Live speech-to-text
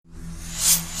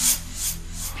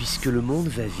Puisque le monde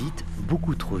va vite,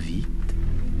 beaucoup trop vite,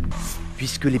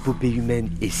 puisque l'épopée humaine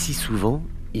est si souvent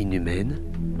inhumaine,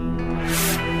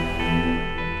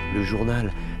 le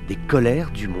journal des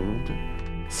colères du monde,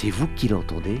 c'est vous qui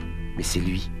l'entendez, mais c'est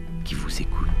lui qui vous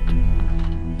écoute.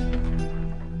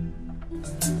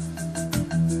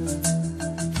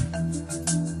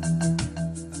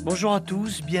 Bonjour à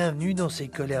tous, bienvenue dans ces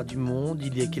colères du monde.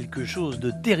 Il y a quelque chose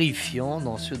de terrifiant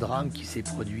dans ce drame qui s'est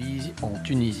produit en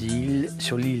Tunisie,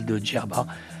 sur l'île de Djerba.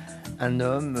 Un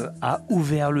homme a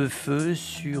ouvert le feu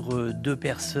sur deux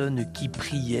personnes qui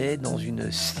priaient dans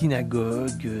une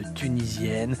synagogue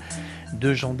tunisienne.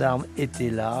 Deux gendarmes étaient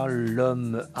là,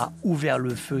 l'homme a ouvert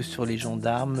le feu sur les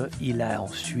gendarmes, il a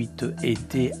ensuite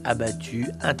été abattu,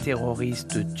 un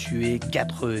terroriste tué,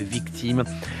 4 victimes.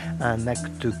 Un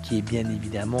acte qui est bien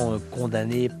évidemment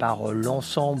condamné par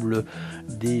l'ensemble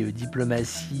des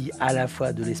diplomaties, à la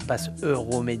fois de l'espace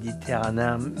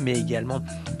euro-méditerranéen, mais également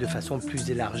de façon plus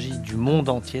élargie du monde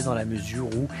entier, dans la mesure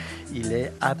où il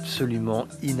est absolument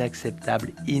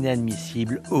inacceptable,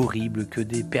 inadmissible, horrible que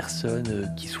des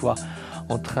personnes qui soient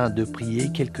en train de prier,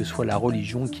 quelle que soit la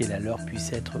religion qui est la leur,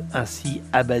 puisse être ainsi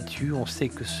abattu. On sait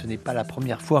que ce n'est pas la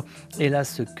première fois,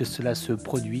 hélas, que cela se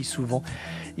produit. Souvent,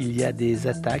 il y a des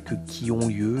attaques qui ont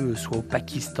lieu, soit au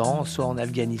Pakistan, soit en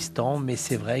Afghanistan, mais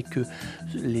c'est vrai que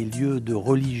les lieux de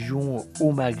religion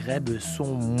au Maghreb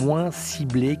sont moins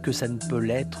ciblés que ça ne peut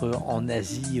l'être en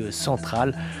Asie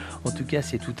centrale. En tout cas,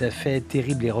 c'est tout à fait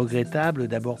terrible et regrettable.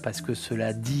 D'abord parce que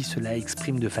cela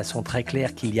exprime de façon très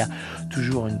claire qu'il y a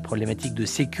toujours une problématique de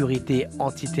sécurité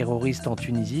antiterroriste en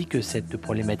Tunisie, que cette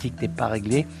problématique n'est pas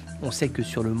réglée. On sait que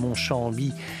sur le mont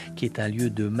Chambi, qui est un lieu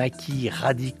de maquis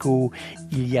radicaux,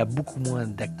 il y a beaucoup moins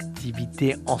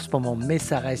d'activité en ce moment, mais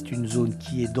ça reste une zone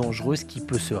qui est dangereuse, qui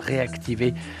peut se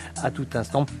réactiver à tout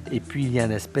instant. Et puis il y a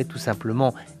un aspect tout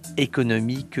simplement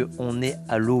économique. On est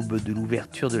à l'aube de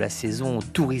l'ouverture de la saison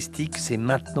touristique. C'est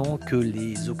maintenant que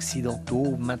les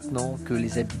Occidentaux, maintenant que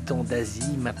les habitants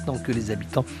d'Asie, maintenant que les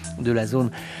habitants de la zone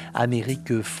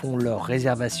Amérique font leurs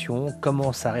réservations,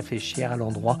 commencent à réfléchir à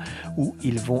l'endroit où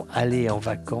ils vont aller en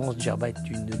vacances. Djerba est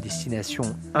une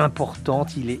destination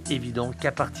importante. Il est évident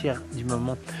qu'à partir du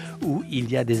moment où il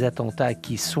y a des attentats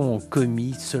qui sont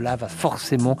commis, cela va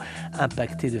forcément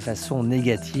impacter de façon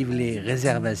négative les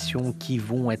réservations qui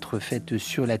vont être faites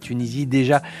sur la Tunisie,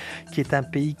 déjà qui est un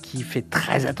pays qui fait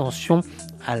très attention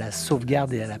à la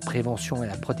sauvegarde et à la prévention et à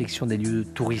la protection des lieux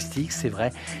touristiques, c'est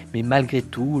vrai, mais malgré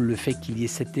tout, le fait qu'il y ait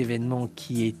cet événement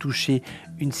qui ait touché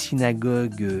une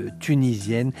synagogue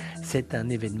tunisienne, c'est un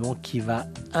événement qui va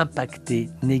impacter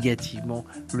négativement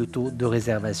le taux de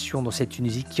réservation dans cette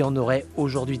Tunisie qui en aurait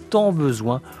aujourd'hui tant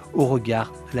besoin au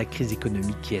regard de la crise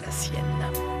économique qui est la sienne.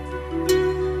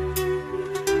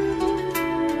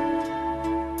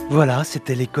 Voilà,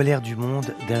 c'était les colères du monde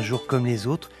d'un jour comme les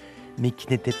autres, mais qui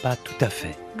n'étaient pas tout à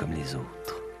fait comme les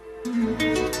autres.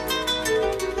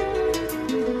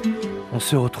 On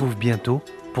se retrouve bientôt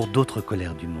pour d'autres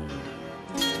colères du monde.